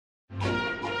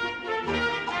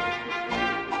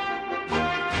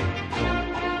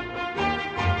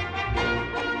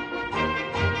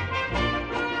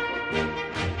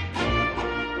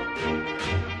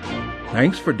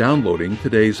Thanks for downloading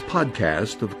today's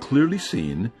podcast of Clearly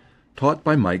Seen, taught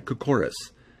by Mike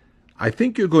Kokoris. I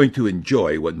think you're going to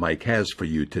enjoy what Mike has for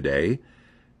you today.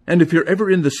 And if you're ever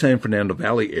in the San Fernando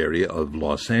Valley area of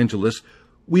Los Angeles,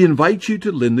 we invite you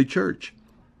to Lindley Church.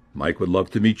 Mike would love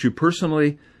to meet you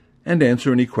personally and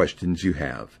answer any questions you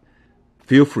have.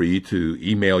 Feel free to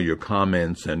email your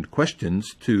comments and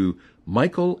questions to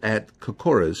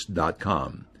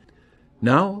michael@kokoris.com.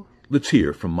 Now, let's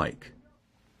hear from Mike.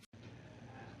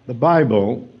 The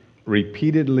Bible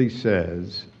repeatedly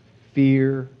says,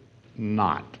 "Fear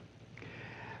not."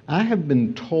 I have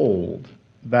been told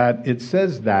that it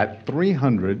says that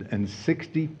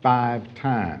 365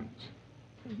 times,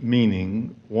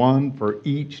 meaning one for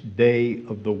each day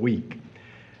of the week.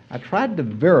 I tried to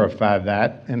verify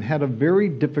that and had a very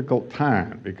difficult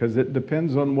time because it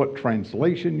depends on what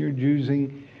translation you're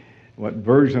using, what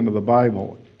version of the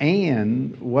Bible,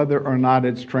 and whether or not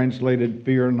it's translated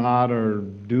 "fear not" or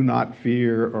 "do not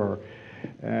fear,"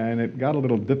 and it got a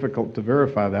little difficult to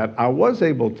verify that. I was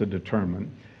able to determine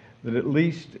that at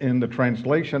least in the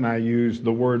translation I used,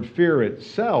 the word fear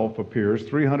itself appears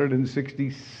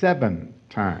 367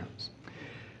 times.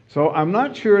 So I'm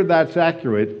not sure that's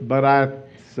accurate, but I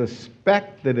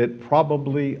suspect that it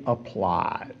probably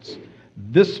applies.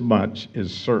 This much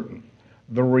is certain.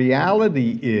 The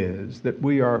reality is that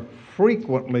we are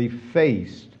frequently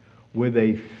faced with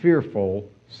a fearful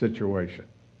situation.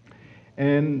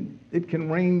 And it can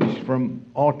range from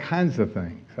all kinds of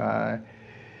things.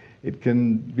 It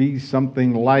can be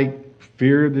something like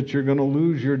fear that you're going to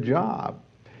lose your job.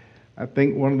 I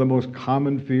think one of the most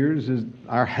common fears is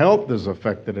our health is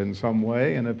affected in some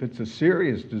way, and if it's a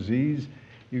serious disease,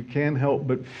 you can't help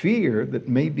but fear that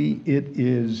maybe it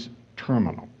is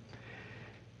terminal.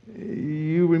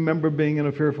 You remember being in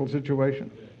a fearful situation?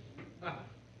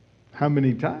 How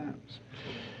many times?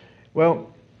 Well,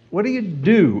 what do you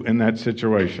do in that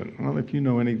situation? Well, if you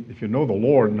know the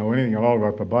Lord, know anything at all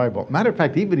about the Bible. Matter of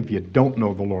fact, even if you don't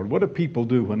know the Lord, what do people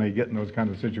do when they get in those kind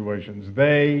of situations?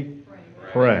 They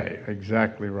pray.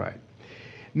 Exactly right.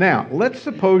 Now, let's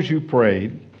suppose you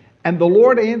prayed and the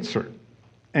Lord answered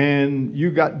and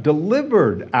you got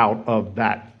delivered out of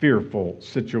that fearful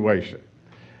situation.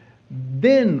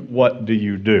 Then what do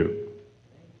you do?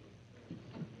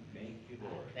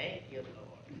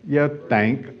 You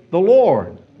thank the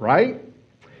Lord, right?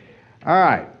 All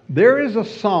right. There is a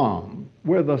psalm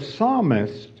where the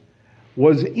psalmist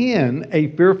was in a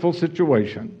fearful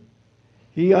situation.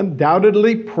 He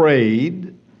undoubtedly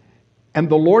prayed, and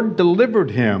the Lord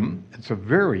delivered him. It's a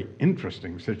very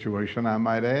interesting situation, I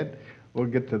might add. We'll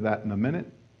get to that in a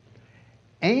minute.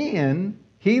 And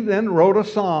he then wrote a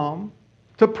psalm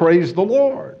to praise the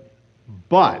Lord.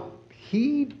 But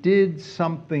he did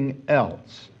something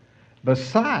else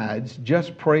besides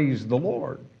just praise the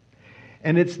Lord.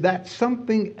 And it's that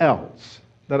something else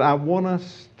that I want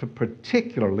us to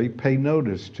particularly pay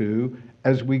notice to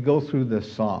as we go through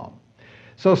this psalm.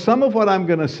 So some of what I'm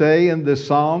going to say in this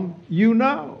psalm, you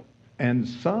know, and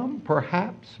some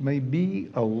perhaps may be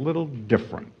a little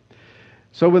different.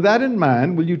 So with that in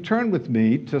mind, will you turn with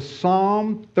me to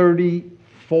Psalm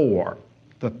 34,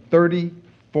 the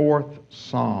 34th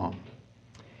Psalm.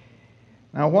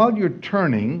 Now, while you're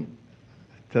turning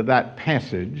to that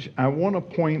passage, I want to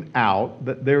point out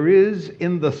that there is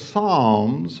in the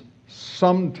Psalms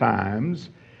sometimes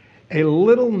a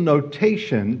little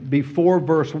notation before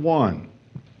verse 1.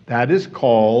 That is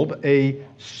called a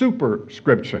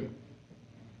superscription.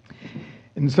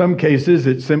 In some cases,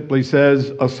 it simply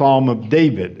says a Psalm of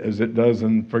David, as it does,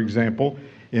 for example,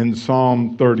 in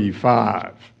Psalm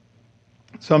 35.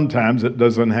 Sometimes it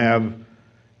doesn't have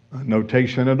a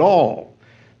notation at all.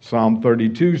 Psalm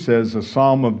 32 says a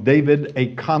Psalm of David,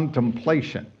 a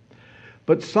contemplation.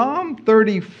 But Psalm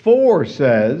 34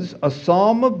 says a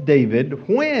Psalm of David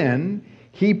when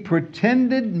he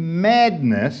pretended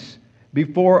madness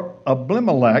before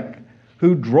Abimelech,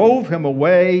 who drove him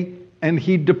away, and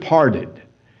he departed.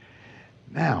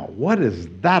 Now, what is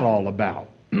that all about?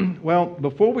 Well,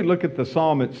 before we look at the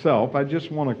psalm itself, I just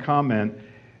want to comment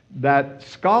that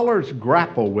scholars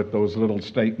grapple with those little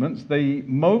statements.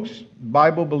 Most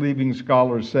Bible-believing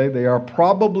scholars say they are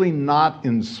probably not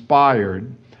inspired,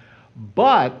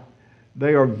 but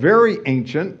they are very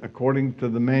ancient, according to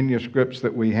the manuscripts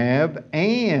that we have,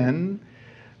 and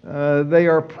they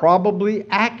are probably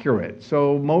accurate.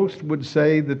 So most would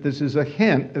say that this is a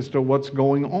hint as to what's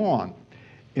going on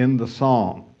in the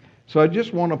psalm. So I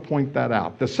just want to point that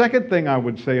out. The second thing I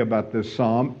would say about this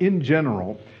psalm in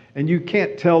general, and you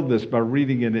can't tell this by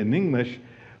reading it in English,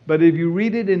 but if you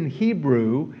read it in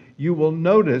Hebrew, you will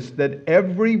notice that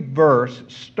every verse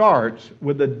starts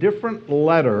with a different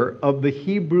letter of the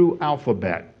Hebrew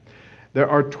alphabet. There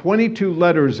are 22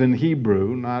 letters in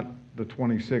Hebrew, not the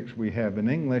 26 we have in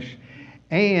English,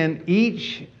 and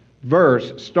each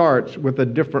verse starts with a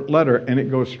different letter, and it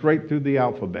goes straight through the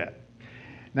alphabet.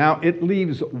 Now, it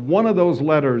leaves one of those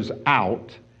letters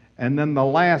out, and then the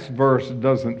last verse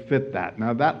doesn't fit that.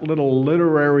 Now, that little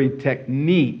literary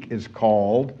technique is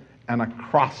called an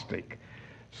acrostic.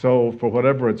 So, for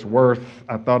whatever it's worth,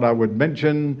 I thought I would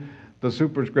mention the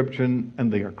superscription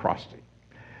and the acrostic.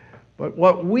 But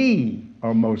what we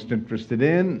are most interested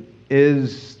in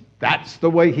is that's the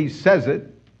way he says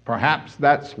it. Perhaps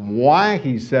that's why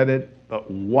he said it,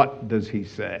 but what does he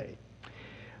say?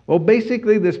 Well,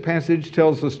 basically, this passage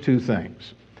tells us two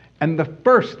things. And the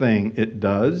first thing it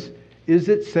does is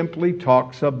it simply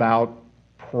talks about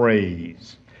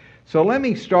praise. So let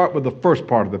me start with the first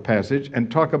part of the passage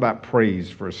and talk about praise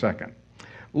for a second.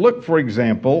 Look, for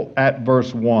example, at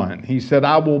verse 1. He said,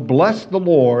 I will bless the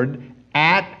Lord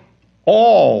at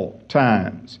all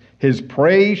times. His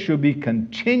praise shall be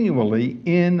continually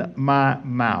in my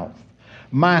mouth.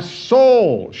 My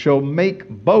soul shall make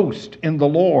boast in the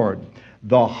Lord.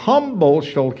 The humble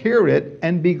shall hear it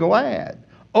and be glad.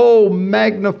 Oh,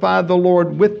 magnify the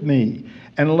Lord with me,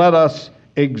 and let us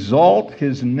exalt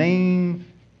his name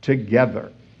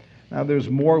together. Now, there's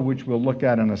more which we'll look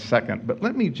at in a second, but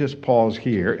let me just pause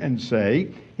here and say,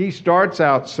 he starts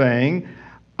out saying,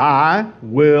 I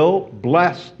will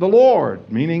bless the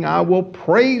Lord, meaning I will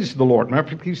praise the Lord.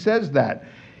 Remember, he says that.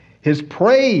 His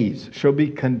praise shall be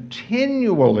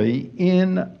continually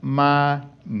in my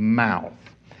mouth.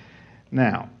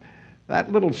 Now,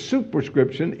 that little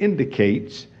superscription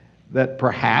indicates that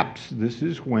perhaps this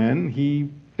is when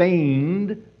he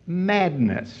feigned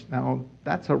madness. Now,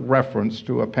 that's a reference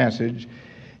to a passage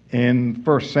in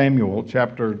 1 Samuel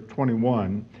chapter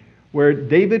 21 where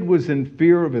David was in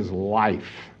fear of his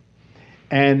life.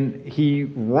 And he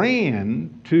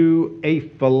ran to a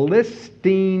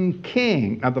Philistine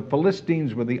king. Now, the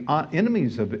Philistines were the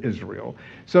enemies of Israel.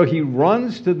 So he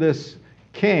runs to this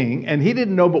king, and he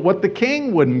didn't know but what the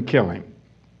king wouldn't kill him.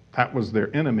 That was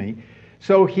their enemy.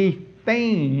 So he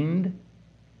feigned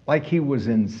like he was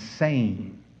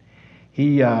insane.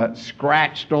 He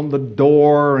scratched on the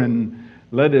door and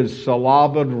let his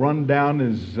saliva run down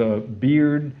his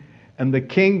beard. And the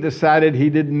king decided he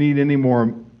didn't need any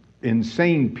more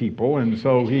insane people, and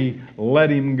so he let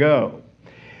him go.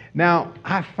 Now,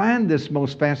 I find this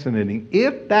most fascinating.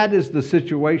 If that is the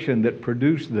situation that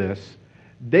produced this,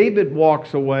 David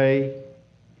walks away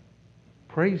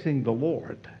praising the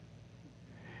Lord.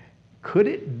 Could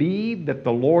it be that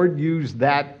the Lord used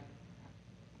that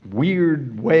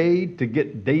weird way to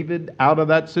get David out of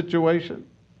that situation?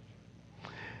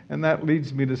 And that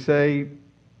leads me to say,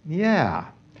 yeah.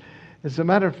 As a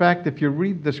matter of fact, if you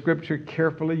read the scripture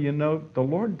carefully, you know the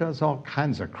Lord does all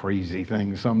kinds of crazy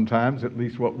things sometimes, at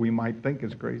least what we might think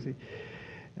is crazy.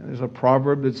 And there's a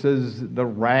proverb that says the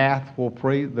wrath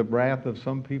of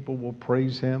some people will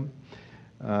praise him.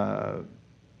 A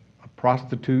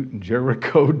prostitute in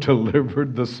Jericho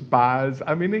delivered the spies.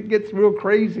 I mean, it gets real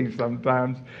crazy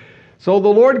sometimes. So the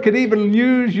Lord could even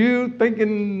use you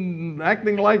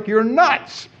acting like you're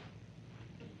nuts.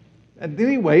 And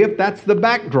anyway, if that's the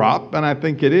backdrop, and I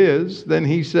think it is, then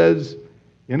he says,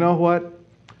 you know what?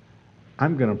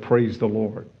 I'm going to praise the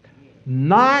Lord.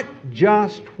 Not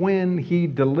just when he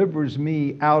delivers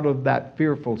me out of that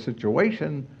fearful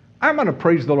situation. I'm going to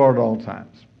praise the Lord at all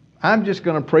times. I'm just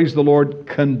going to praise the Lord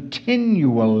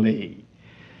continually.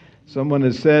 Someone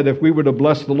has said if we were to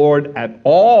bless the Lord at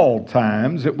all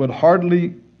times, it would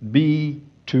hardly be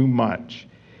too much.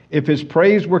 If his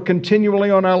praise were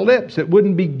continually on our lips, it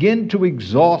wouldn't begin to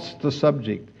exhaust the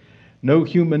subject. No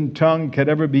human tongue could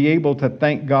ever be able to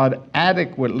thank God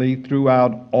adequately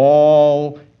throughout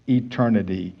all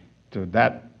eternity. To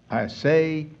that I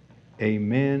say,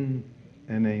 amen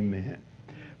and amen.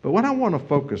 But what I want to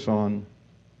focus on,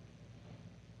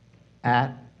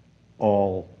 at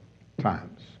all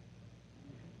times.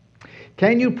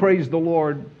 Can you praise the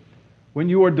Lord when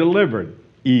you are delivered?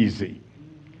 Easy.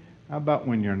 How about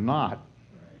when you're not?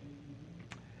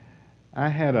 I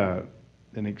had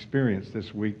an experience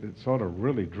this week that sort of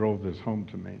really drove this home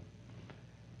to me.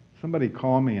 Somebody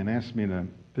called me and asked me to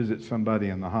visit somebody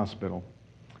in the hospital.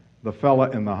 The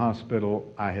fella in the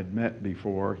hospital I had met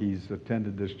before. He's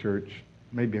attended this church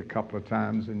maybe a couple of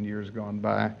times in years gone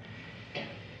by.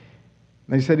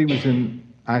 They said he was in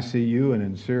ICU and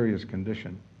in serious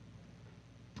condition.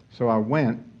 So I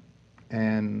went,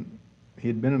 and he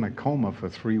had been in a coma for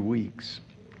 3 weeks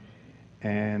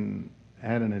and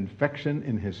had an infection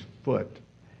in his foot.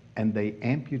 and they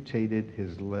amputated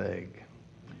his leg.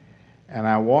 And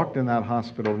I walked in that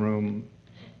hospital room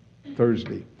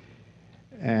Thursday,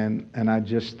 and I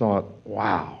just thought,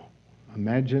 wow,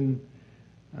 imagine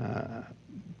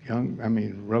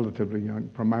relatively young,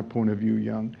 from my point of view,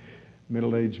 young,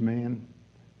 middle-aged man,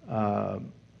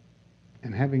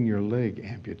 and having your leg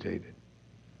amputated.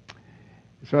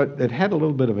 So it had a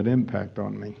little bit of an impact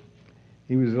on me.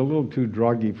 He was a little too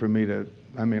druggy for me to,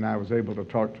 I was able to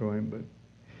talk to him, but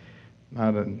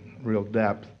not in real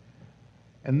depth.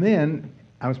 And then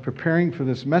I was preparing for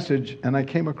this message, and I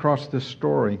came across this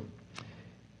story.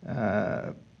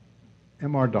 M.R.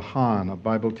 DeHaan, a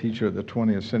Bible teacher of the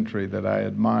 20th century that I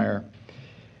admire,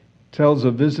 tells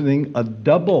of visiting a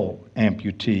double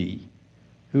amputee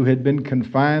who had been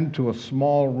confined to a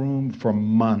small room for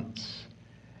months.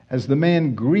 As the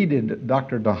man greeted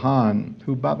Dr. DeHaan,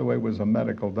 who, by the way, was a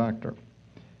medical doctor,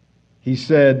 he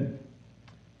said,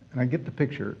 and I get the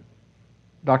picture,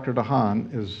 Dr.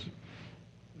 DeHaan is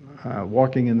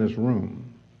walking in this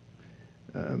room,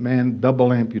 a man, double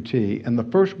amputee, and the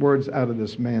first words out of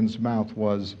this man's mouth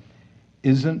was,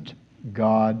 "Isn't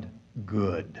God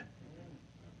good?"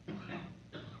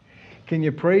 Can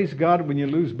you praise God when you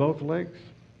lose both legs?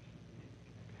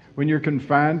 When you're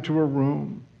confined to a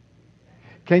room?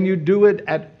 Can you do it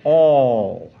at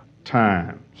all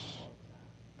times?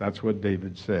 That's what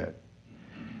David said.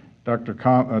 Dr.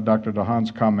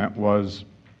 DeHaan's comment was,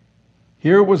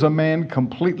 here was a man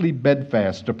completely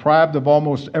bedfast, deprived of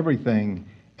almost everything,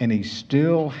 and he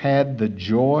still had the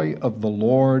joy of the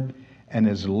Lord, and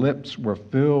his lips were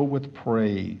filled with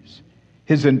praise.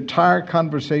 His entire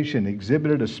conversation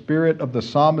exhibited a spirit of the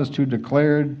psalmist who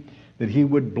declared that he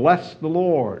would bless the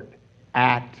Lord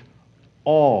at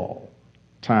all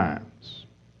times.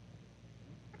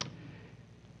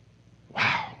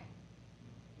 Wow.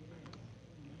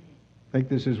 I think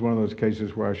this is one of those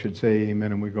cases where I should say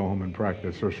amen and we go home and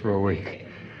practice just for a week.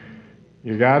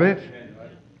 You got it?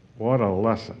 What a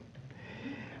lesson.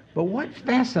 But what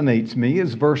fascinates me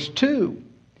is verse 2.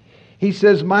 He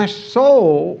says, my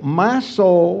soul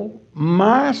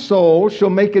shall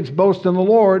make its boast in the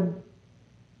Lord.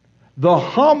 The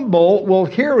humble will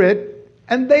hear it,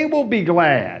 and they will be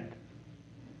glad.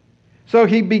 So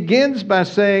he begins by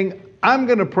saying, I'm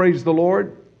going to praise the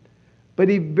Lord, but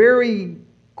he very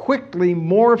quickly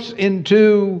morphs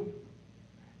into,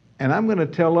 and I'm going to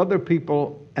tell other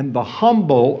people, and the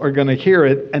humble are going to hear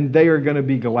it, and they are going to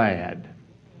be glad.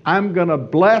 I'm going to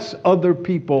bless other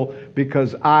people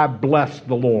because I bless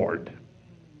the Lord.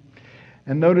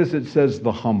 And notice it says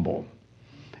the humble.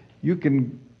 You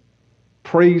can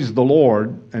praise the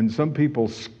Lord, and some people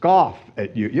scoff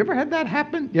at you. You ever had that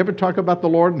happen? You ever talk about the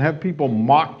Lord and have people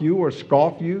mock you or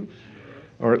scoff you,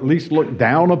 or at least look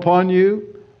down upon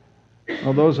you?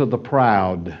 Well, those are the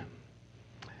proud,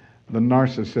 the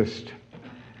narcissist.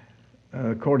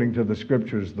 According to the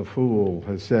scriptures, the fool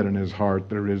has said in his heart,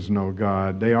 there is no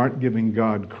God. They aren't giving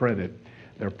God credit.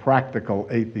 They're practical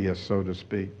atheists, so to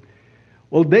speak.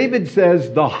 Well, David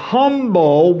says the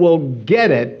humble will get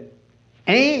it,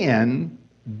 and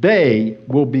they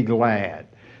will be glad.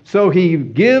 So he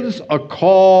gives a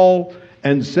call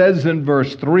and says in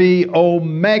verse 3, oh,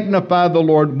 magnify the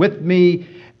Lord with me,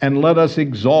 and let us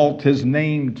exalt his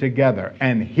name together.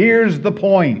 And here's the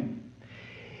point.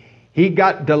 He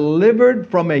got delivered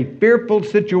from a fearful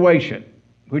situation,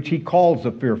 which he calls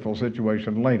a fearful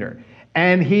situation later.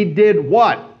 And he did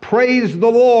what? Praise the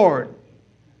Lord.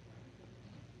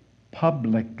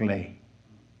 Publicly.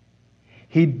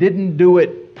 He didn't do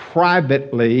it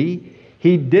privately.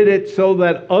 He did it so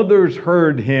that others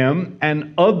heard him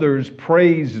and others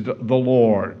praised the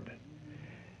Lord.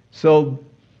 So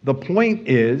the point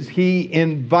is, he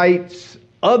invites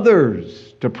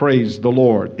others to praise the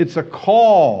Lord. It's a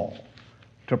call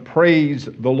to praise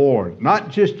the Lord. Not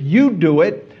just you do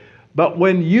it, but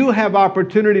when you have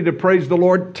opportunity to praise the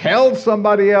Lord, tell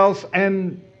somebody else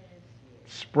and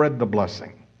spread the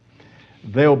blessing.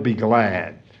 They'll be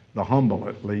glad, the humble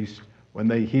at least, when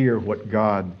they hear what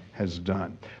God has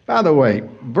done. By the way,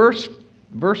 verse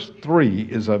 3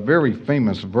 is a very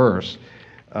famous verse.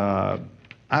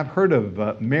 I've heard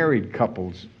of married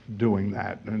couples doing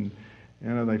that, and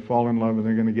they fall in love and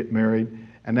they're going to get married,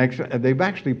 and they've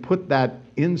actually put that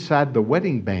inside the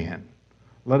wedding band.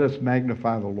 Let us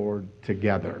magnify the Lord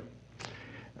together.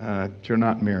 If you're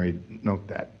not married, note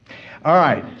that. All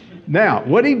right. Now,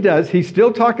 what he does, he's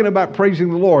still talking about praising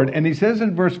the Lord, and he says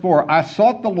in verse 4, I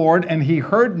sought the Lord, and he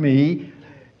heard me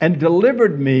and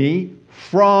delivered me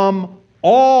from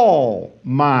all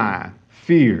my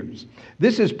fears.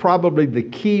 This is probably the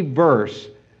key verse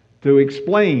to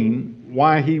explain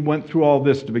why he went through all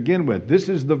this to begin with. This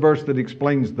is the verse that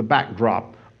explains the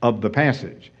backdrop of the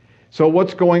passage. So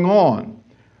what's going on?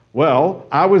 Well,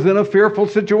 I was in a fearful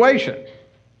situation.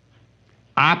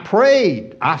 I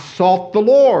prayed. I sought the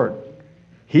Lord.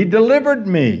 He delivered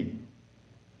me.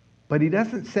 But he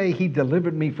doesn't say he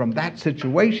delivered me from that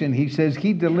situation. He says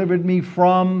he delivered me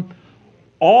from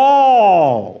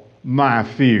all my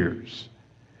fears.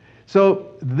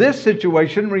 So this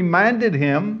situation reminded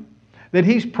him that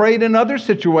he's prayed in other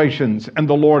situations and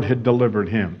the Lord had delivered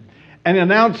him. And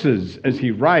announces, as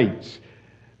he writes,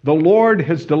 the Lord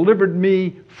has delivered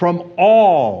me from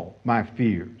all my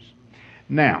fears.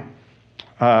 Now,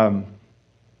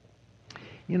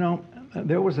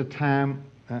 there was a time,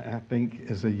 I think,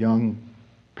 as a young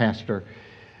pastor,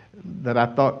 that I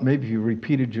thought maybe if you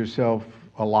repeated yourself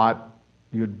a lot,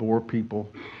 you'd bore people.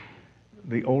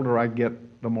 The older I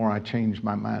get, the more I change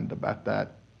my mind about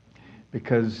that.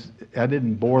 Because I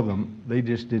didn't bore them, they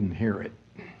just didn't hear it.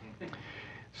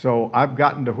 So I've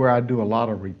gotten to where I do a lot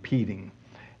of repeating.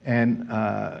 And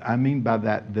I mean by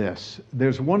that this.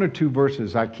 There's one or two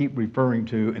verses I keep referring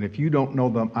to, and if you don't know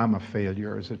them, I'm a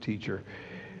failure as a teacher.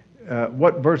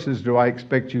 What verses do I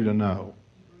expect you to know?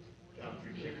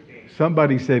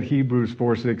 Somebody said Hebrews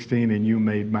 4:16, and you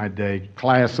made my day.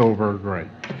 Class over, great.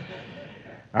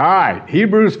 All right,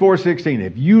 Hebrews 4:16.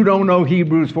 If you don't know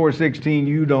Hebrews 4:16,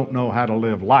 you don't know how to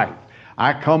live life.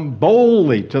 I come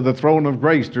boldly to the throne of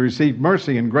grace to receive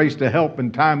mercy and grace to help in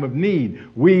time of need.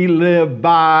 We live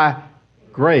by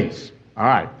grace. All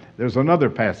right, there's another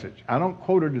passage. I don't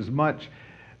quote it as much,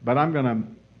 but I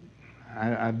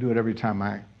do it every time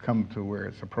I come to where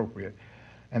it's appropriate.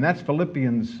 And that's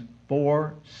Philippians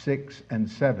 4, 6, and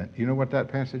 7. You know what that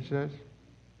passage says?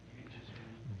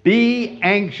 Be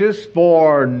anxious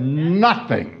for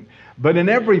nothing, but in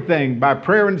everything, by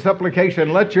prayer and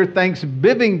supplication, let your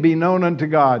thanksgiving be known unto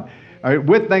God.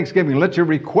 With thanksgiving, let your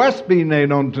requests be made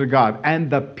known to God. And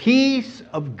the peace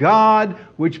of God,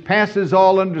 which passes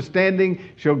all understanding,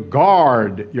 shall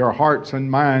guard your hearts and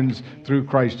minds through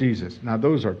Christ Jesus. Now,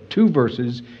 those are two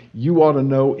verses you ought to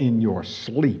know in your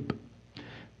sleep.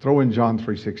 Throw in John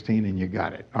 3:16 and you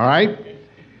got it. All right?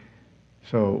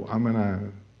 So I'm going to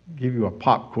give you a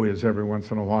pop quiz every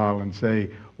once in a while and say,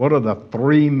 what are the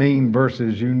three main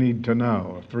verses you need to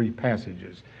know, three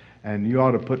passages? And you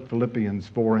ought to put Philippians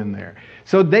 4 in there.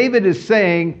 So David is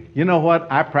saying, you know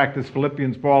what? I practice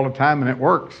Philippians 4 all the time and it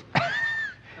works.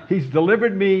 He's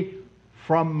delivered me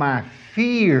from my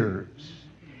fears.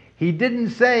 He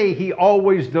didn't say he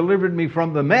always delivered me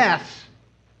from the mess,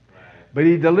 but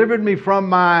he delivered me from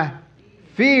my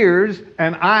fears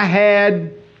and I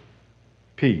had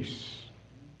peace.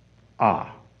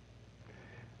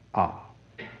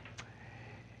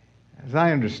 As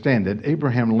I understand it,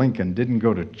 Abraham Lincoln didn't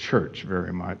go to church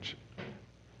very much.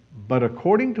 But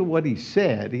according to what he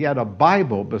said, he had a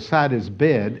Bible beside his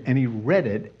bed and he read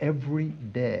it every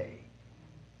day.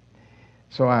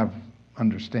 So I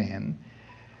understand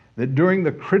that during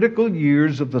the critical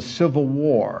years of the Civil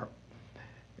War,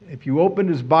 if you opened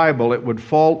his Bible, it would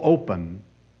fall open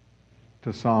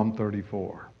to Psalm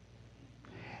 34.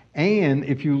 And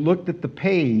if you looked at the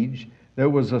page, there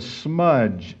was a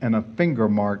smudge and a finger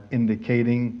mark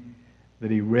indicating that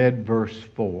he read verse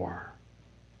 4.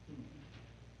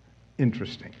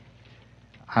 Interesting.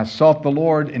 I sought the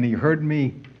Lord, and he heard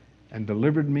me and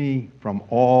delivered me from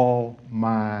all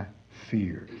my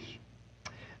fears.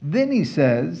 Then he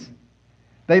says,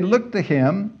 they looked to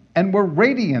him and were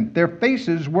radiant. Their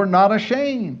faces were not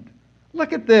ashamed.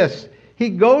 Look at this. He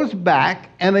goes back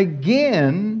and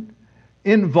again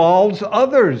involves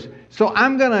others. So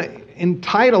I'm going to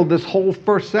entitle this whole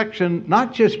first section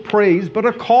not just praise, but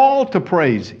a call to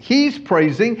praise. He's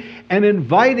praising and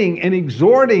inviting and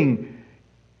exhorting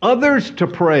others to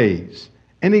praise.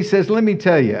 And he says, let me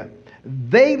tell you,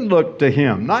 they looked to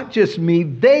him, not just me,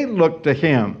 they looked to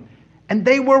him, and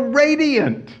they were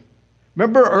radiant.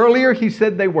 Remember earlier he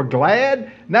said they were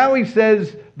glad? Now he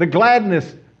says the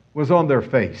gladness was on their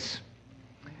face.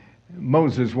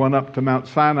 Moses went up to Mount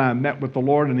Sinai and met with the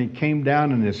Lord, and he came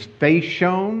down and his face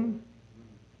shone.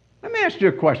 Let me ask you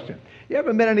a question. You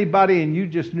ever met anybody and you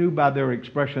just knew by their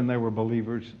expression they were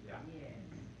believers? Yeah.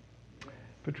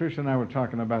 Patricia and I were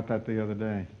talking about that the other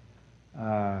day.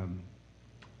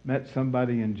 Met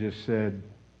somebody and just said,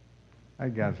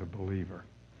 that guy's a believer.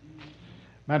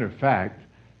 Matter of fact,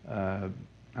 I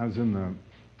was in the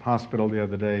hospital the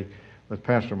other day with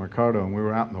Pastor Mercado, and we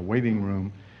were out in the waiting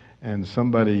room, and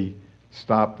somebody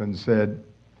stopped and said,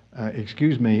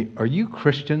 excuse me, are you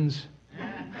Christians?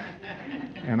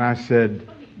 And I said,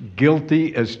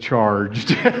 guilty as charged.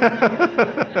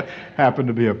 Happened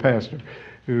to be a pastor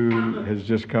who has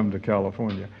just come to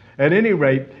California. At any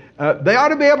rate, they ought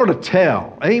to be able to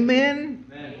tell. Amen?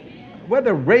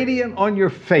 Whether radiant on your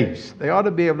face, they ought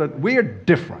to be able to. We are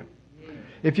different.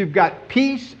 If you've got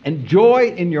peace and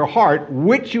joy in your heart,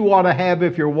 which you ought to have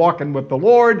if you're walking with the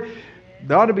Lord,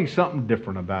 there ought to be something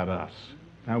different about us.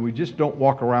 Now, we just don't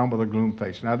walk around with a gloom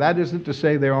face. Now, that isn't to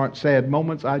say there aren't sad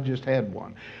moments. I just had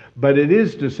one. But it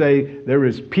is to say there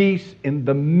is peace in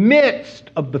the midst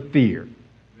of the fear.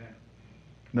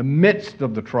 In the midst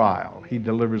of the trial, He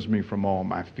delivers me from all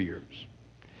my fears.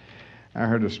 I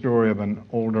heard a story of an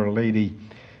older lady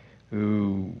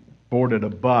who boarded a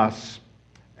bus,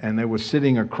 and there was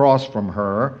sitting across from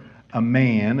her a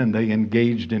man, and they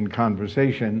engaged in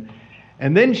conversation.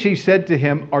 And then she said to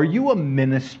him, "Are you a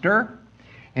minister?"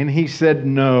 And he said,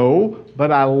 "No,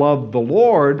 but I love the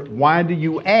Lord. Why do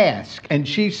you ask?" And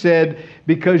she said,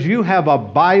 "Because you have a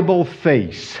Bible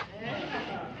face."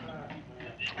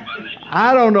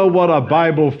 I don't know what a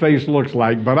Bible face looks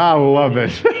like, but I love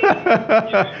it.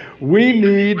 We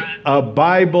need a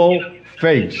Bible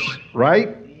face,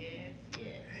 right?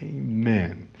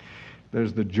 Amen.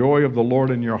 There's the joy of the Lord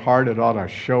in your heart. It ought to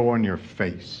show on your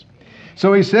face.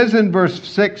 So he says in verse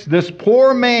 6, "This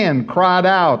poor man cried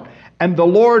out, and the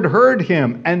Lord heard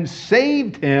him and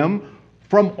saved him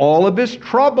from all of his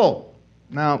trouble."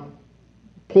 Now,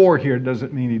 poor here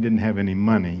doesn't mean he didn't have any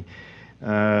money.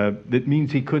 It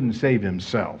means he couldn't save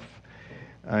himself.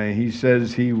 He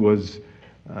says he was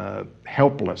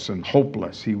helpless and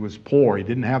hopeless. He was poor. He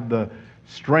didn't have the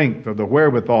strength or the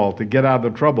wherewithal to get out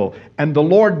of the trouble. And the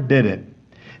Lord did it.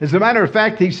 As a matter of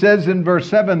fact, he says in verse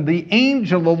 7, "The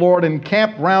angel of the Lord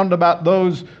encamped round about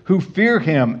those who fear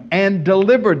him and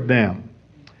delivered them."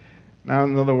 Now,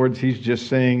 in other words, he's just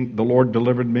saying, the Lord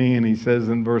delivered me, and he says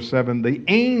in verse 7, "The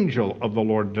angel of the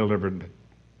Lord delivered me."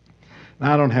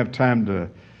 Now, I don't have time to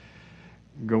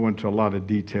go into a lot of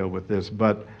detail with this,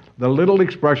 but the little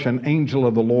expression, angel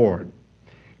of the Lord,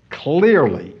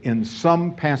 clearly in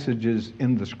some passages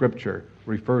in the Scripture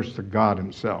refers to God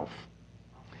Himself.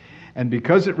 And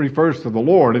because it refers to the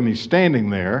Lord, and He's standing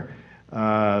there,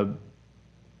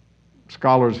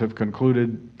 scholars have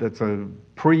concluded that's a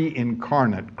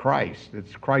pre-incarnate Christ.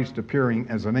 It's Christ appearing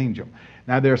as an angel.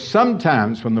 Now, there are some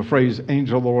times when the phrase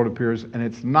angel of the Lord appears, and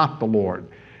it's not the Lord.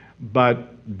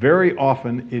 But very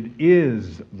often it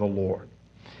is the Lord.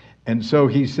 And so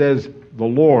he says, "The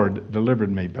Lord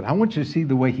delivered me." But I want you to see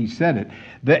the way he said it.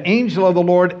 "The angel of the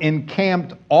Lord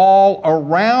encamped all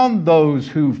around those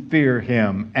who fear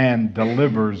him and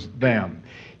delivers them."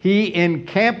 He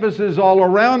encompasses all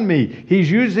around me. He's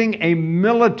using a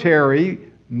military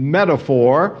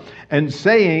metaphor and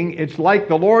saying it's like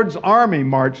the Lord's army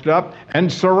marched up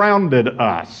and surrounded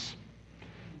us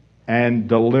and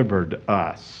delivered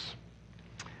us.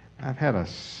 I've had a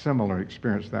similar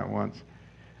experience that once.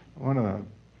 One of the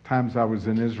times I was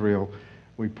in Israel,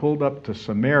 we pulled up to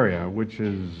Samaria, which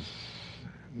is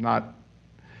not,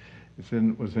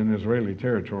 was in Israeli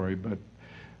territory, but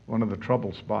one of the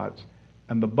trouble spots.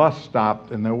 And the bus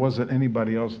stopped, and there wasn't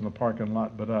anybody else in the parking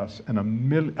lot but us. And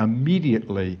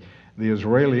immediately, the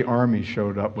Israeli army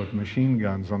showed up with machine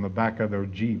guns on the back of their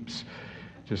jeeps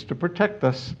just to protect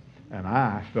us. And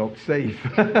I felt safe.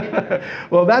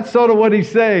 Well, that's sort of what he's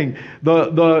saying.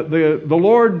 The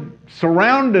Lord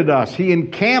surrounded us. He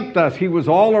encamped us. He was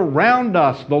all around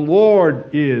us. The Lord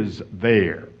is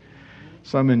there.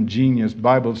 Some ingenious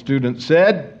Bible student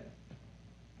said,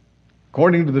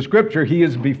 according to the Scripture, He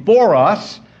is before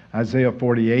us, Isaiah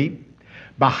 48,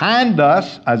 behind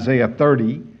us, Isaiah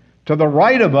 30, to the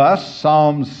right of us,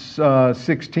 Psalms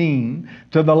 16,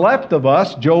 to the left of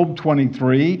us, Job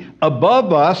 23,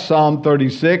 above us, Psalm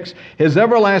 36, His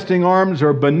everlasting arms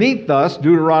are beneath us,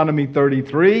 Deuteronomy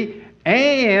 33,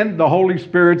 and the Holy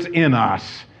Spirit's in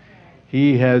us.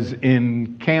 He has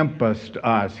encompassed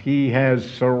us. He has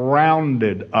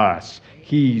surrounded us.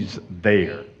 He's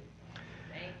there.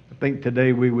 I think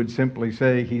today we would simply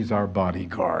say He's our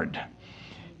bodyguard.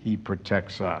 He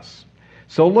protects us.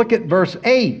 So look at verse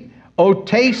 8. "O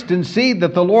taste and see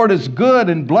that the Lord is good,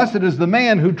 and blessed is the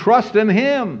man who trusts in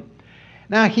Him."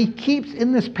 Now, he keeps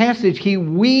in this passage, he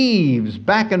weaves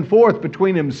back and forth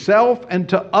between himself and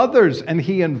to others, and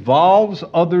he involves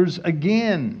others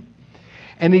again.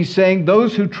 And he's saying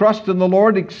those who trust in the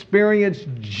Lord experience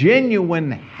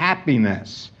genuine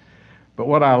happiness. But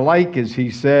what I like is he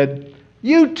said,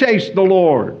 "You taste the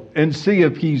Lord and see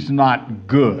if He's not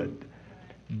good.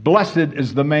 Blessed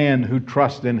is the man who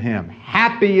trusts in Him.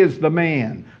 Happy is the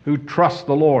man who trusts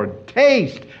the Lord.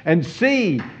 Taste and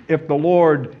see if the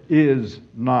Lord is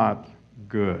not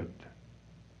good."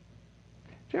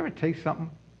 Did you ever taste something?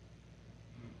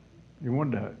 You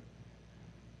wanted to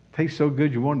Tastes so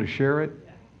good you wanted to share it?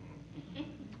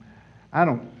 I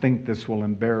don't think this will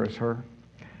embarrass her.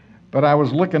 But I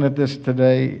was looking at this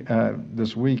today,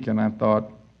 this week, and I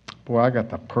thought, boy, I got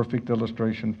the perfect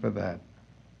illustration for that.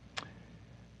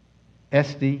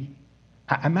 Esty,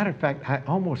 a matter of fact, I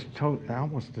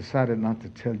almost decided not to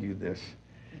tell you this.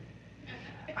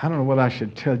 I don't know whether I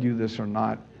should tell you this or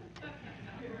not.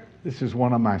 This is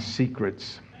one of my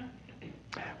secrets.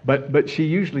 But she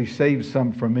usually saves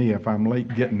some for me if I'm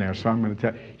late getting there, so I'm going to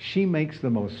tell you. She makes the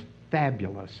most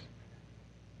fabulous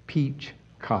peach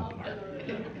cobbler.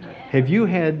 Have you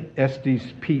had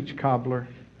Esty's peach cobbler?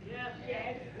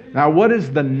 Now, what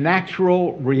is the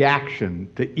natural reaction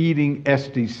to eating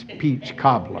Esty's peach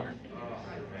cobbler?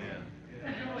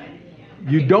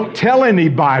 You don't tell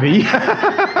anybody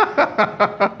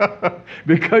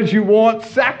because you want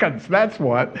seconds, that's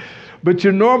what. But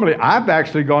I've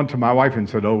actually gone to my wife and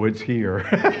said, oh, it's here.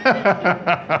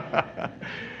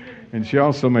 And she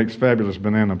also makes fabulous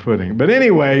banana pudding. But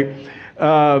anyway,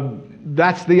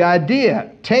 that's the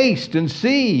idea. Taste and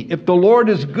see if the Lord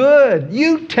is good.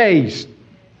 You taste.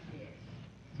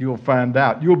 You'll find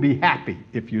out. You'll be happy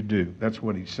if you do. That's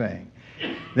what he's saying.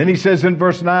 Then he says in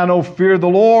verse 9, oh, fear the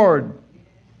Lord,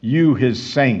 you his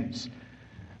saints.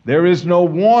 There is no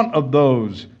want of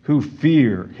those who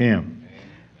fear him.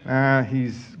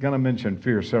 He's going to mention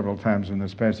fear several times in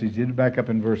this passage. He did back up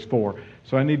in verse 4.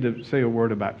 So I need to say a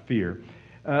word about fear.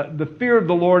 The fear of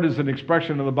the Lord is an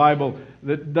expression of the Bible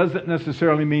that doesn't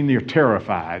necessarily mean you're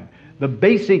terrified. The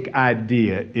basic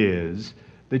idea is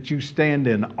that you stand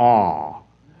in awe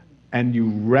and you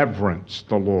reverence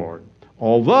the Lord.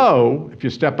 Although, if you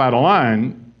step out of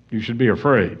line, you should be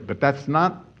afraid. But that's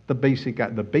not the basic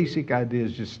idea. The basic idea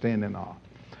is just stand in awe.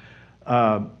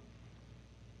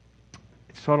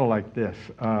 It's sort of like this.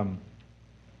 The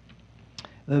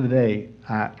other day,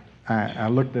 I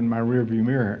looked in my rearview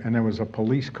mirror and there was a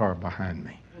police car behind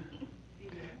me.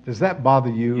 Does that bother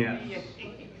you? Yes.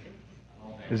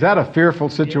 Is that a fearful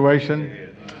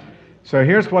situation? So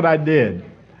here's what I did.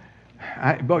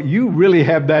 But you really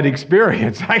have that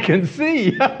experience. I can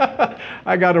see.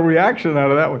 I got a reaction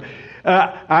out of that one.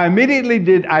 I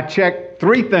immediately I checked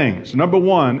three things. Number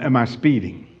one, am I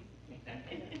speeding?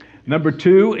 Number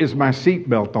two, is my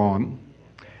seatbelt on?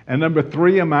 And number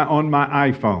three, am I on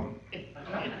my iPhone?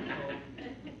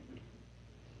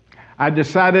 I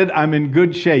decided I'm in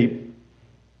good shape,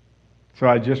 so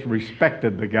I just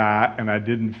respected the guy and I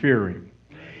didn't fear him.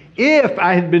 If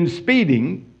I had been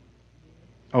speeding,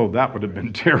 oh, that would have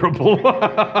been terrible.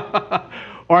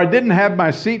 Or I didn't have my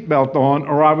seatbelt on,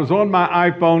 or I was on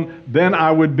my iPhone, then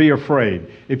I would be afraid.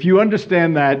 If you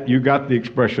understand that, you got the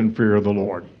expression fear of the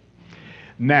Lord.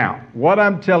 Now, what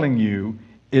I'm telling you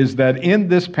is that in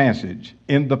this passage,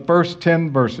 in the first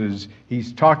 10 verses,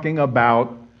 he's talking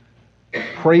about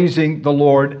praising the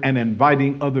Lord and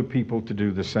inviting other people to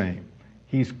do the same.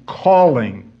 He's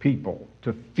calling people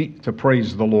to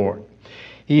praise the Lord.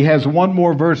 He has one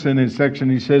more verse in his section.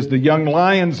 He says, the young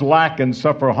lions lack and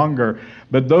suffer hunger,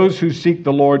 but those who seek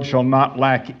the Lord shall not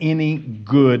lack any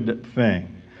good thing.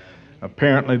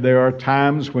 Apparently, there are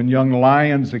times when young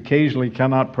lions occasionally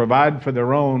cannot provide for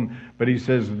their own, but he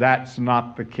says that's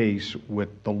not the case with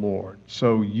the Lord.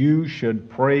 So you should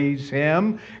praise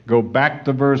him. Go back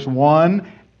to verse 1,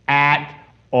 at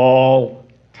all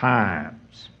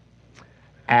times.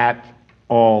 At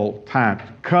all times.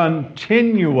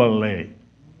 Continually.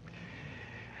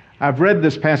 I've read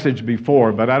this passage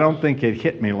before, but I don't think it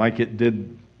hit me like it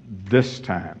did this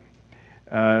time.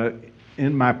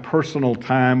 In my personal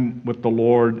time with the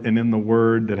Lord and in the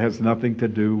Word that has nothing to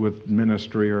do with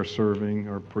ministry or serving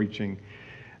or preaching,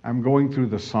 I'm going through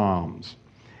the Psalms.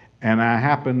 And I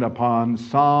happened upon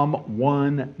Psalm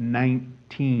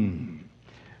 119,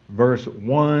 verse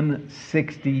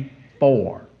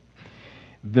 164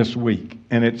 this week.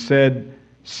 And it said,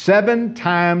 7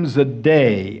 times a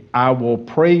day I will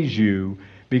praise you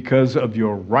because of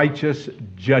your righteous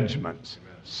judgments.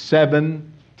 7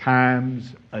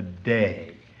 times a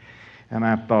day. And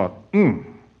I thought, do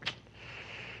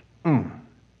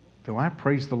I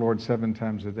praise the Lord 7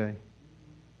 times a day?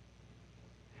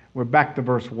 We're back to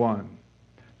verse 1.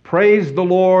 Praise the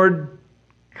Lord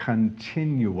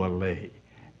continually,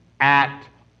 at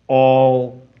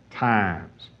all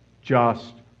times.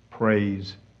 Just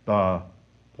praise the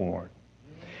Lord.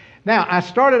 Now, I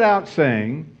started out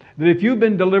saying that if you've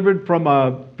been delivered from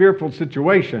a fearful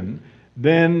situation,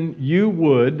 then you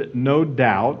would, no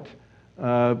doubt,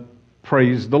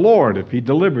 praise the Lord if he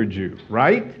delivered you,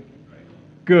 right?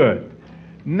 Good.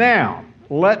 Now,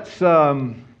 let's,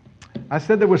 I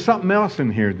said there was something else in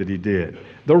here that he did.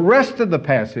 The rest of the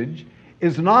passage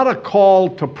is not a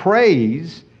call to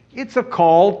praise, It's a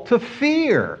call to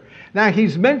fear. Now,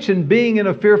 he's mentioned being in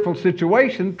a fearful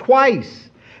situation twice.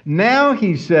 Now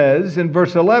he says in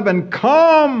verse 11,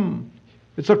 come.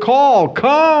 It's a call.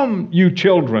 Come, you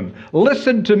children.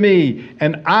 Listen to me,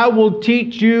 and I will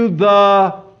teach you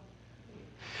the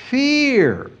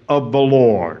fear of the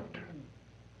Lord.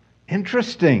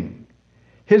 Interesting.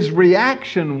 His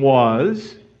reaction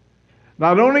was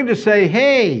not only to say,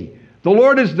 hey, the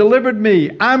Lord has delivered me.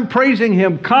 I'm praising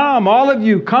Him. Come, all of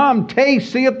you, come,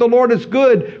 taste, see if the Lord is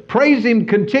good. Praise Him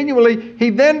continually. He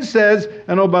then says,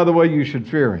 and oh, by the way, you should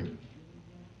fear Him.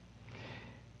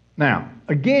 Now,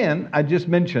 again, I just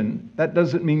mentioned that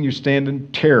doesn't mean you stand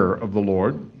in terror of the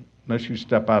Lord. Unless you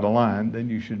step out of line, then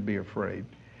you should be afraid.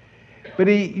 But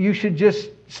you should just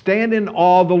stand in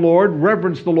awe of the Lord,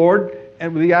 reverence the Lord,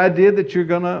 and with the idea that you're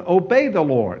going to obey the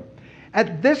Lord.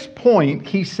 At this point,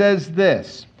 he says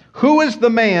this, who is the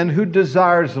man who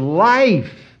desires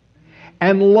life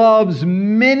and loves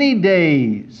many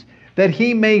days, that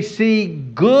he may see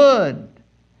good?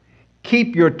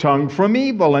 Keep your tongue from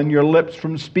evil and your lips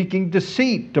from speaking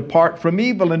deceit. Depart from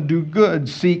evil and do good.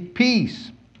 Seek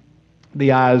peace.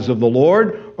 The eyes of the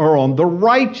Lord are on the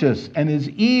righteous, and His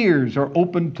ears are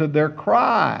open to their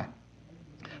cry.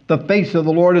 The face of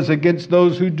the Lord is against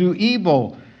those who do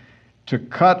evil, to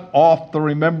cut off the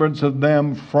remembrance of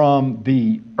them from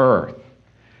the earth.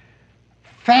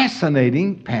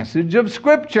 Fascinating passage of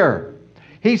Scripture.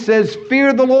 He says,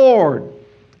 fear the Lord.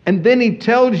 And then he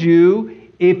tells you,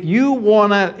 if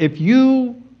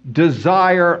you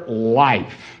desire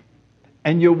life,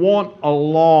 and you want a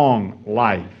long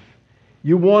life,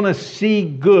 you want to see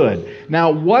good.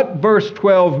 Now, what verse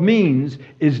 12 means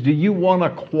is, do you want a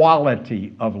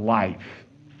quality of life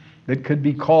that could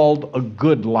be called a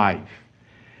good life?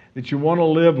 That you want to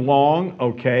live long,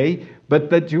 okay, but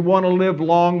that you want to live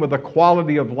long with a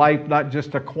quality of life, not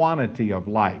just a quantity of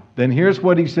life. Then here's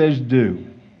what he says do.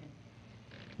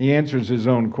 He answers his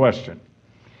own question.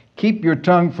 Keep your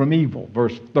tongue from evil,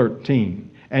 verse 13,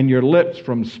 and your lips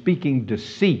from speaking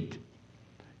deceit.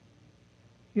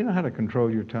 You know how to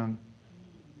control your tongue?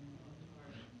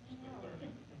 Did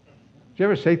you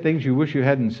ever say things you wish you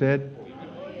hadn't said?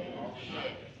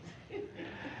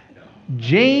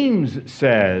 James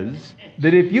says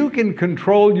that if you can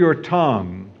control your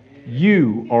tongue,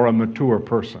 you are a mature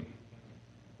person.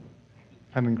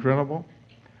 Isn't that incredible?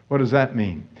 What does that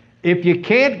mean? If you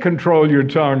can't control your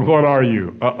tongue, what are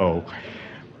you? Uh-oh.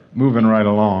 Moving right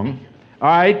along. All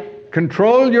right,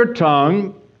 control your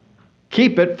tongue.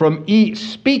 Keep it from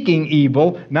speaking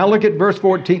evil. Now look at verse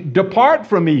 14. Depart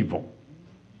from evil.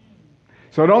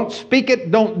 So don't speak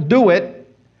it, don't do it.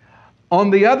 On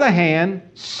the other hand,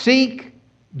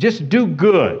 just do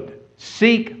good.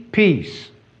 Seek peace.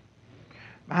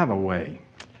 By the way,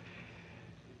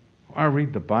 the more I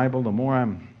read the Bible, the more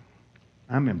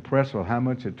I'm impressed with how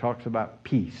much it talks about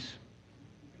peace.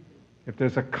 If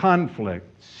there's a conflict,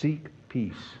 seek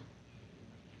peace.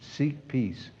 Seek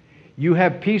peace. You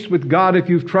have peace with God if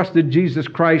you've trusted Jesus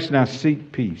Christ. Now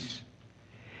seek peace.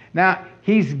 Now,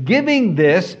 he's giving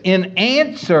this in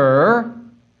answer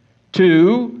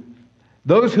to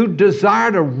those who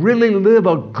desire to really live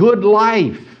a good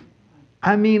life.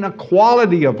 I mean, a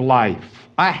quality of life,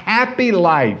 a happy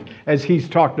life, as he's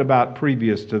talked about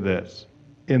previous to this,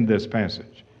 in this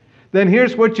passage. Then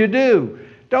here's what you do.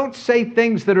 Don't say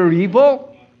things that are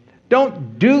evil.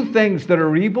 Don't do things that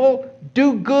are evil.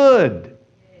 Do good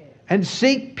and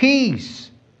seek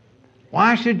peace.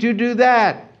 Why should you do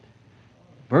that?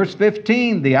 Verse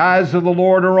 15, the eyes of the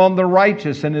Lord are on the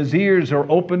righteous, and His ears are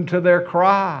open to their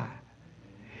cry.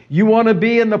 You want to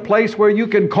be in the place where you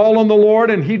can call on the Lord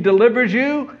and He delivers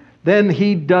you? Then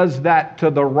He does that to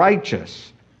the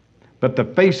righteous. But the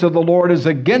face of the Lord is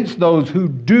against those who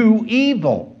do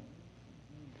evil,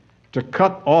 to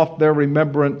cut off their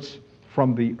remembrance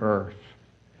from the earth.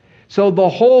 So the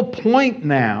whole point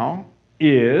now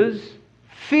is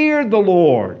fear the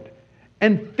Lord.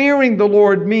 And fearing the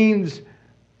Lord means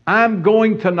I'm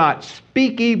going to not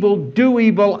speak evil, do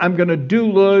evil. I'm going to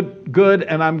do good,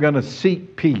 and I'm going to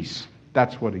seek peace.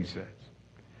 That's what he says.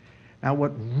 Now,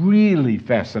 what really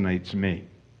fascinates me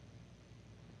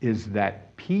is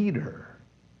that Peter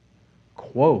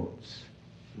quotes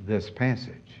this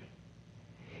passage.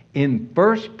 In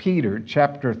 1 Peter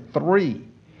chapter 3,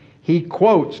 he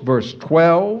quotes verse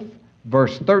 12,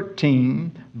 verse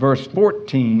 13, verse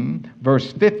 14,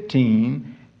 verse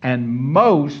 15, and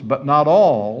most, but not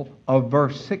all, of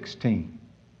verse 16.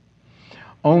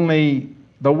 Only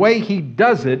the way he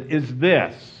does it is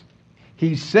this.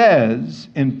 He says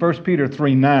in 1 Peter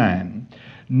 3:9,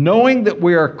 knowing that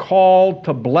we are called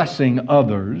to blessing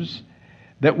others,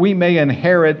 that we may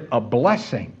inherit a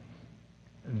blessing.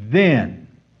 then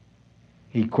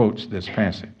he quotes this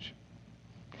passage.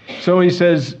 So he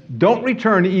says, don't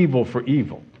return evil for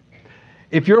evil.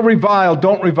 If you're reviled,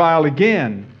 don't revile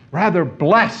again. Rather,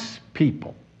 bless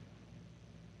people.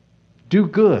 Do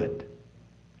good.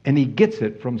 And he gets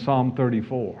it from Psalm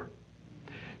 34.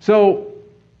 So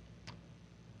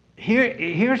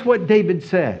here's what David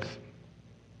says.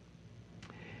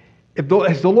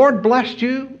 Has the Lord blessed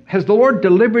you? Has the Lord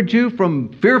delivered you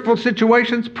from fearful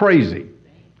situations? Praise Him.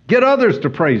 Get others to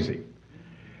praise Him.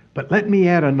 But let me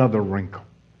add another wrinkle.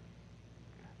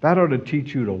 That ought to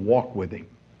teach you to walk with Him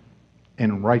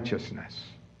in righteousness.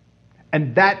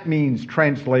 And that means,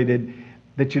 translated,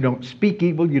 that you don't speak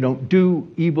evil, you don't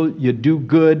do evil, you do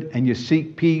good, and you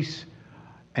seek peace.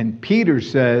 And Peter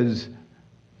says,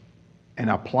 and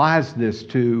applies this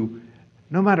to,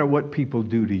 no matter what people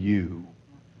do to you,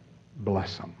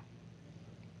 bless them.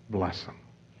 Bless them.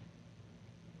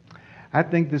 I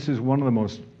think this is one of the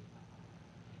most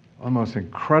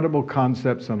incredible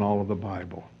concepts in all of the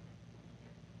Bible.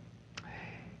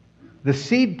 The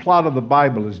seed plot of the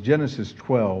Bible is Genesis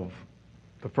 12,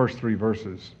 the first 3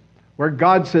 verses, where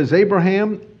God says,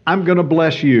 Abraham, I'm going to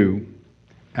bless you,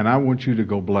 and I want you to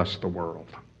go bless the world.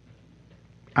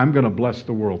 I'm going to bless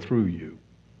the world through you.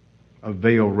 A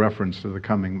veiled reference to the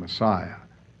coming Messiah.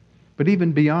 But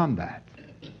even beyond that,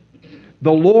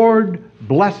 the Lord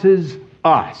blesses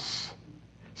us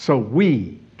so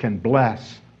we can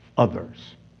bless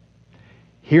others.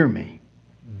 Hear me.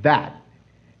 That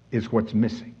is what's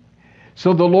missing.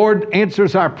 So the Lord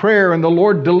answers our prayer and the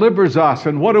Lord delivers us.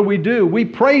 And what do? We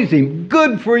praise Him.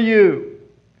 Good for you.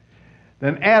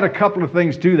 Then add a couple of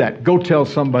things to that. Go tell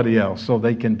somebody else so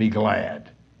they can be glad.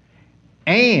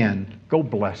 And go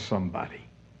bless somebody.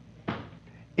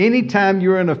 Anytime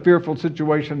you're in a fearful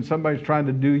situation, somebody's trying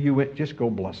to do you in, just go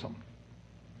bless them.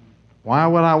 Why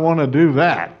would I want to do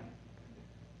that?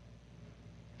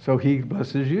 So He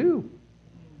blesses you.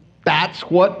 That's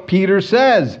what Peter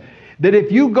says. That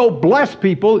if you go bless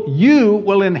people, you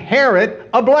will inherit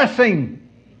a blessing.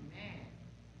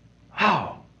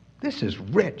 Oh, this is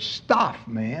rich stuff,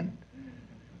 man.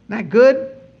 Isn't that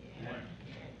good?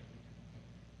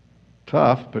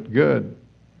 Tough, but good.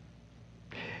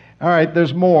 All right,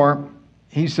 there's more.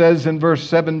 He says in verse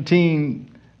 17,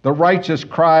 the righteous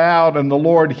cry out, and the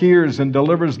Lord hears and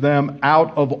delivers them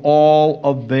out of all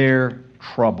of their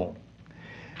trouble.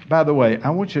 By the way, I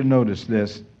want you to notice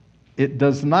this. It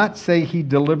does not say He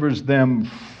delivers them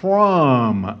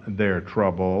from their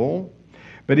trouble,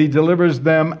 but He delivers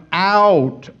them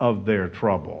out of their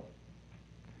trouble.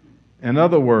 In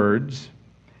other words,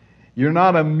 you're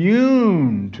not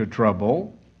immune to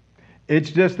trouble. It's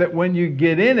just that when you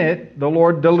get in it, the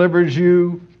Lord delivers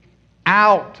you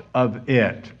out of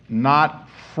it, not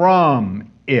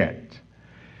from it.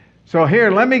 So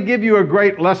here, let me give you a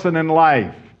great lesson in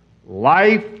life.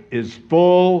 Life is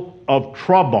full of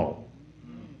trouble.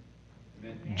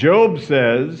 Job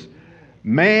says,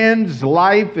 man's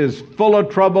life is full of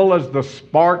trouble as the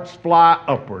sparks fly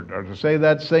upward. Or to say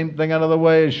that same thing another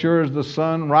way, as sure as the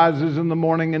sun rises in the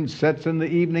morning and sets in the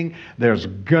evening, there's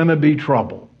gonna be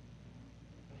trouble.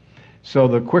 So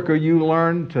the quicker you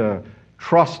learn to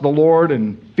trust the Lord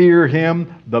and fear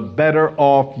Him, the better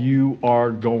off you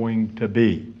are going to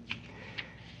be.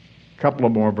 A couple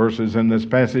of more verses in this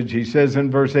passage. He says in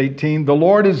verse 18, the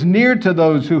Lord is near to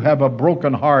those who have a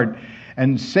broken heart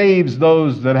and saves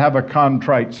those that have a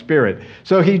contrite spirit.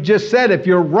 So he just said, if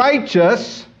you're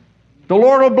righteous, the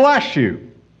Lord will bless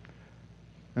you.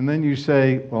 And then you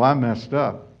say, well, I messed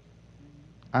up.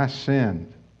 I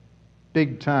sinned.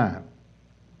 Big time.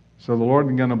 So the Lord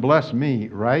is going to bless me,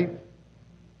 right?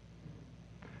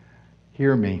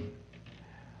 Hear me.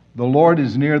 The Lord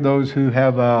is near those who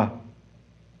have a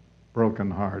broken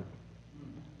heart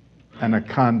and a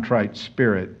contrite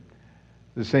spirit.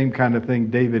 The same kind of thing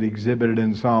David exhibited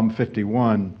in Psalm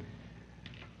 51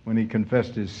 when he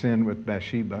confessed his sin with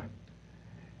Bathsheba.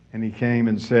 And he came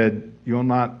and said, you'll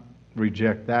not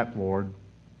reject that, Lord.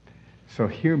 So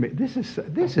hear me. This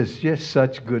is just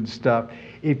such good stuff.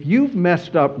 If you've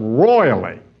messed up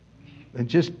royally, then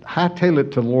just hightail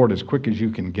it to the Lord as quick as you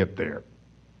can get there.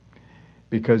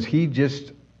 Because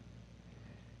He's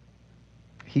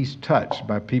touched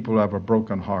by people who have a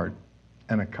broken heart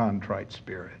and a contrite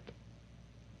spirit.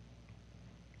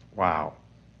 Wow.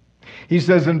 He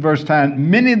says in verse 10,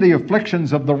 many are the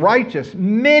afflictions of the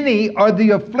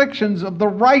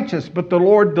righteous, but the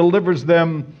Lord delivers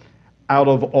them out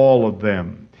of all of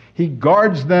them. He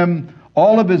guards them,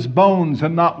 all of His bones,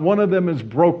 and not one of them is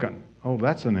broken. Oh,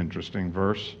 that's an interesting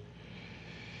verse.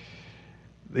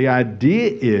 The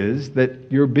idea is that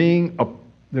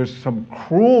there's some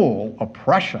cruel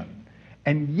oppression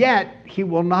and yet He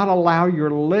will not allow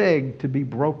your leg to be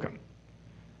broken.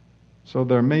 So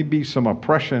there may be some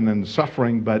oppression and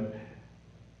suffering, but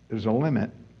there's a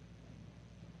limit.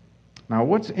 Now,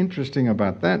 what's interesting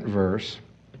about that verse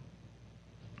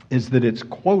is that it's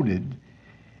quoted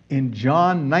in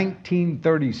John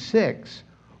 19:36,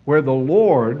 where the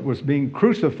Lord was being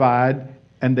crucified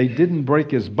and they didn't break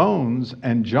His bones,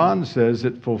 and John says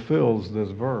it fulfills this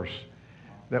verse,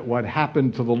 that what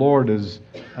happened to the Lord is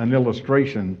an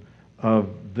illustration of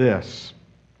this.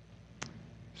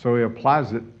 So he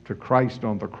applies it to Christ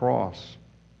on the cross.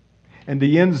 And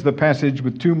he ends the passage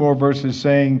with two more verses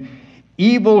saying,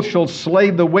 "Evil shall slay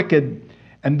the wicked,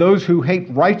 and those who hate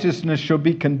righteousness shall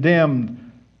be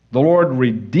condemned. The Lord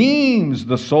redeems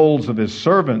the souls of His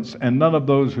servants, and none of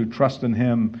those who trust in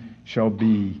Him shall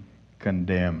be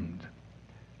condemned."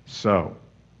 So,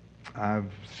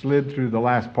 I've slid through the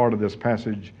last part of this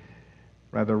passage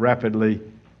rather rapidly,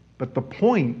 but the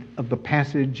point of the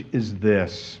passage is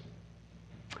this.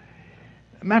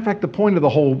 Matter of fact, the point of the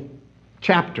whole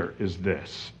chapter is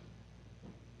this.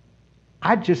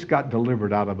 I just got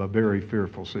delivered out of a very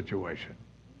fearful situation.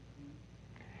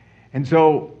 And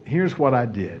so here's what I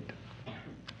did.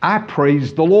 I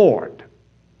praised the Lord.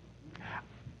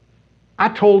 I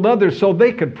told others so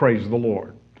they could praise the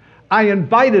Lord. I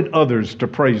invited others to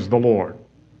praise the Lord.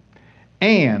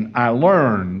 And I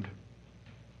learned,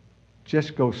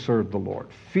 just go serve the Lord.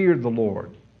 Fear the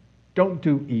Lord. Don't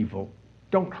do evil.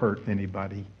 Don't hurt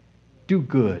anybody. Do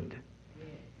good.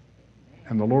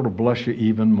 And the Lord will bless you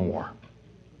even more.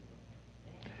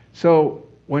 So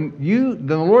when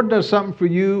the Lord does something for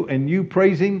you and you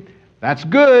praise Him, that's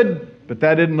good, but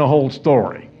that isn't the whole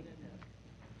story.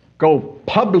 Go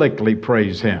publicly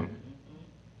praise Him.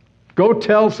 Go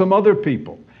tell some other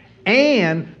people.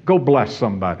 And go bless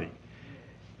somebody.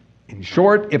 In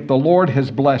short, if the Lord has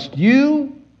blessed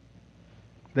you,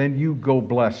 then you go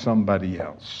bless somebody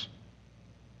else.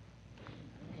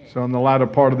 So in the latter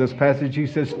part of this passage, he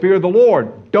says, fear the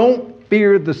Lord. Don't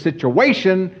fear the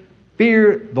situation.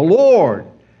 Fear the Lord.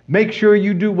 Make sure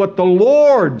you do what the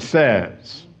Lord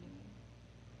says.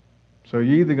 So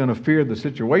you're either going to fear the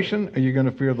situation or you're going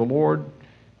to fear the Lord.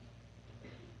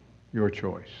 Your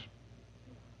choice.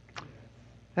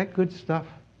 That good stuff?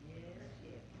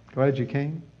 Glad you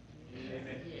came?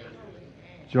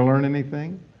 Did you learn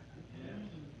anything?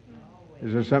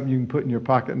 Is there something you can put in your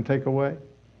pocket and take away?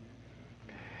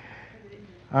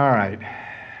 All right.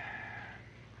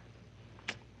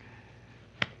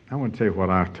 I want to tell you what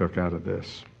I took out of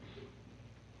this.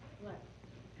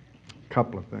 A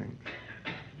couple of things.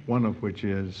 One of which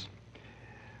is,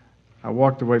 I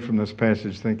walked away from this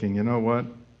passage thinking, you know what?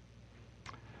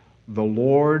 The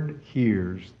Lord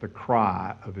hears the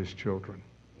cry of His children.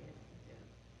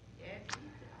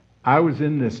 I was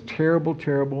in this terrible,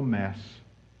 terrible mess,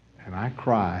 and I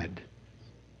cried,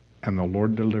 and the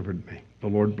Lord delivered me. The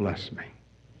Lord blessed me.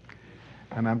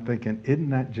 And I'm thinking, isn't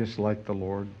that just like the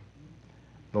Lord?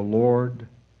 The Lord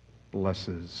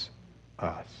blesses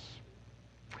us.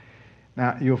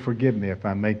 Now, you'll forgive me if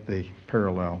I make the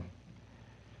parallel.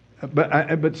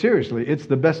 But seriously, it's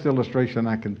the best illustration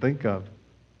I can think of.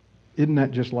 Isn't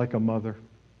that just like a mother?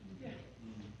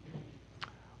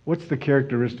 What's the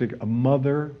characteristic? A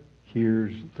mother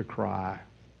hears the cry.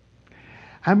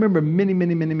 I remember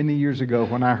many years ago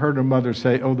when I heard a mother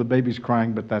say, oh, the baby's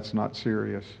crying, but that's not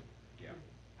serious.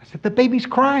 I said, the baby's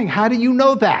crying. How do you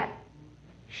know that?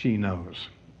 She knows.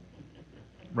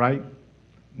 Right?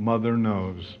 Mother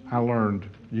knows. I learned,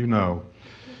 you know.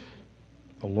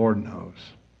 The Lord knows.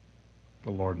 The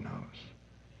Lord knows.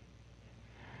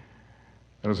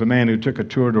 There was a man who took a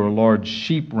tour to a large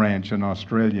sheep ranch in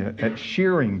Australia at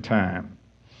shearing time.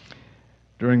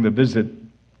 During the visit,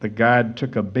 the guide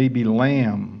took a baby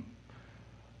lamb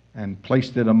and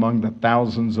placed it among the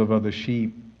thousands of other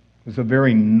sheep. It was a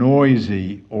very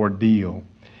noisy ordeal.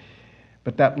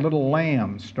 But that little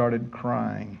lamb started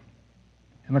crying.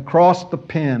 And across the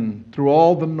pen, through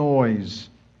all the noise,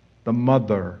 the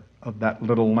mother of that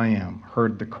little lamb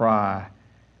heard the cry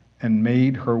and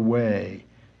made her way.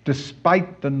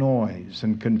 Despite the noise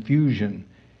and confusion,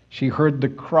 she heard the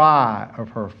cry of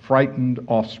her frightened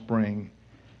offspring.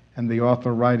 And the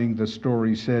author writing the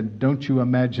story said, don't you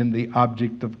imagine the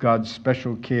object of God's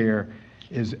special care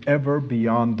is ever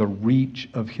beyond the reach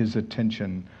of His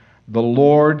attention. The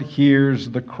Lord hears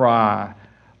the cry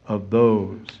of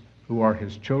those who are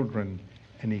His children,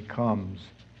 and He comes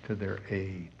to their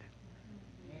aid.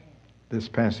 This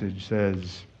passage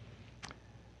says,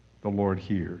 the Lord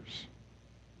hears.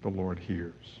 The Lord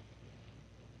hears.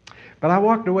 But I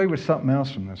walked away with something else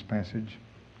from this passage.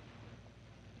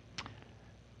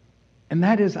 And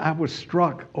that is, I was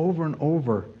struck over and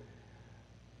over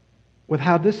with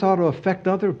how this ought to affect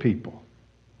other people.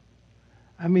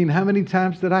 I mean, how many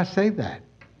times did I say that?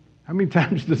 How many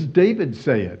times does David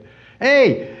say it?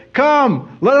 Hey,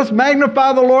 come, let us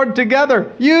magnify the Lord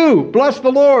together. You, bless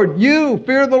the Lord. You,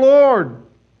 fear the Lord.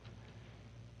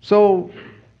 So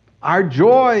our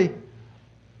joy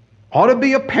ought to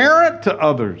be apparent to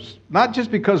others, not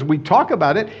just because we talk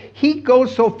about it. He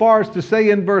goes so far as to say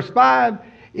in verse 5,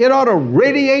 it ought to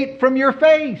radiate from your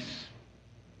face.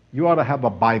 You ought to have a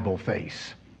Bible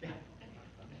face.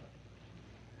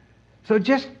 So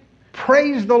just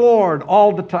praise the Lord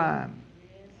all the time.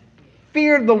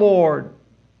 Fear the Lord,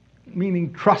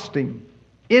 meaning trusting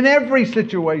in every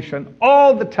situation,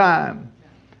 all the time.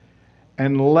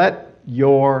 And let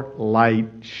your light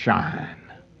shine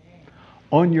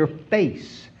on your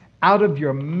face, out of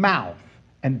your mouth,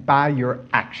 and by your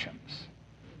actions.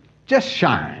 Just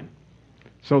shine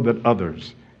so that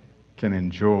others can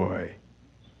enjoy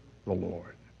the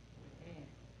Lord.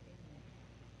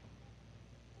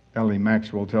 Ellie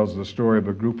Maxwell tells the story of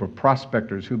a group of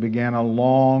prospectors who began a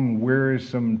long,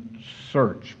 wearisome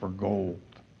search for gold.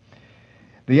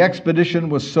 The expedition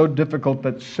was so difficult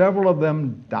that several of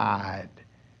them died.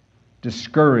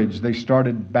 Discouraged, they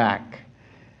started back.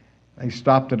 They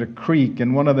stopped at a creek,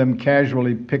 and one of them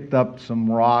casually picked up some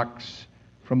rocks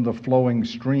from the flowing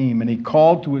stream, and he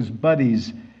called to his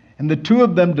buddies, and the two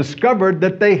of them discovered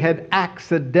that they had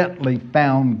accidentally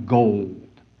found gold.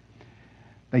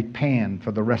 They panned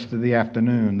for the rest of the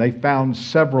afternoon. They found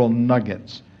several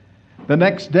nuggets. The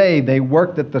next day, they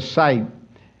worked at the site,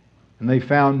 and they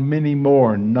found many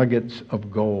more nuggets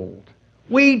of gold.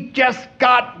 We just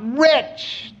got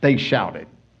rich, they shouted.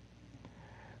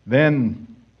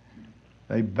 Then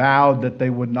they vowed that they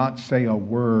would not say a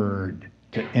word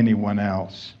to anyone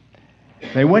else.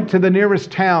 They went to the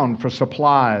nearest town for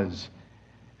supplies,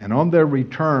 and on their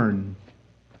return,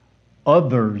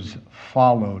 others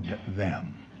followed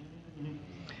them.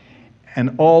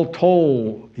 And all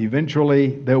told,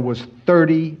 eventually there was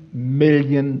 $30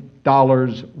 million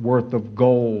worth of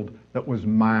gold that was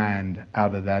mined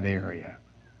out of that area.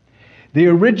 The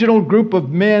original group of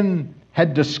men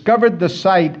had discovered the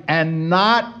site and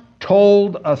not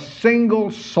told a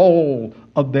single soul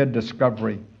of their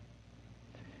discovery.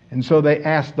 And so they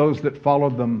asked those that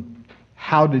followed them,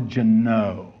 how did you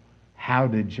know? How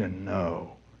did you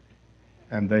know?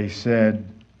 And they said,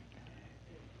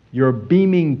 your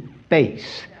beaming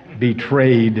face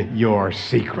betrayed your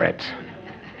secret.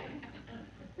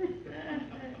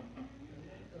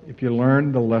 If you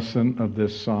learn the lesson of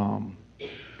this psalm,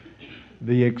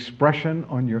 the expression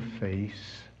on your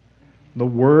face, the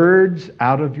words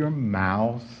out of your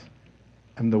mouth,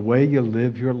 and the way you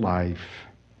live your life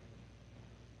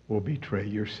will betray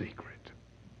your secret.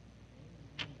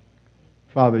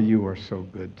 Father, you are so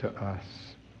good to us.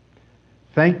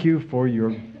 Thank you for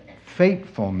your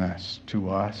faithfulness to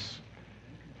us.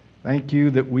 Thank you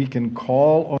that we can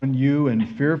call on you in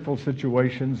fearful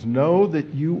situations, know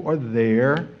that you are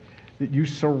there, that you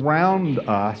surround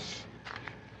us.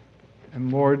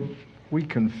 And Lord, we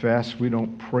confess we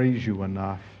don't praise you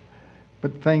enough.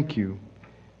 But thank you.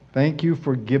 Thank you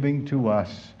for giving to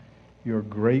us your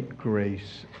great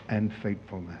grace and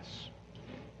faithfulness.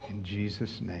 In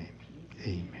Jesus' name,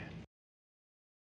 amen.